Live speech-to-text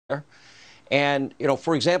And, you know,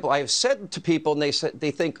 for example, I have said to people, and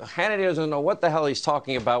they think Hannity doesn't know what the hell he's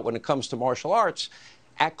talking about when it comes to martial arts.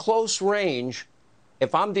 At close range,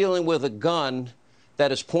 if I'm dealing with a gun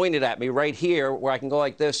that is pointed at me right here, where I can go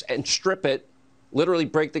like this and strip it, literally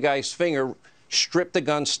break the guy's finger, strip the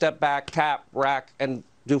gun, step back, tap, rack, and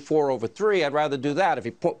do 4/3, I'd rather do that.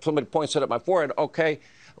 If somebody points it at my forehead, okay,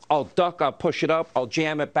 I'll duck, I'll push it up, I'll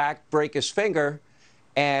jam it back, break his finger,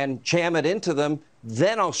 and jam it into them.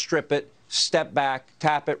 Then I'll strip it, step back,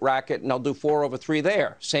 tap it, rack it, and I'll do 4/3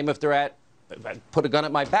 there. Same if I put a gun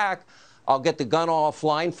at my back, I'll get the gun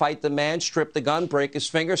offline, fight the man, strip the gun, break his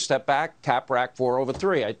finger, step back, tap, rack,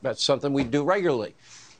 4/3. That's something we do regularly.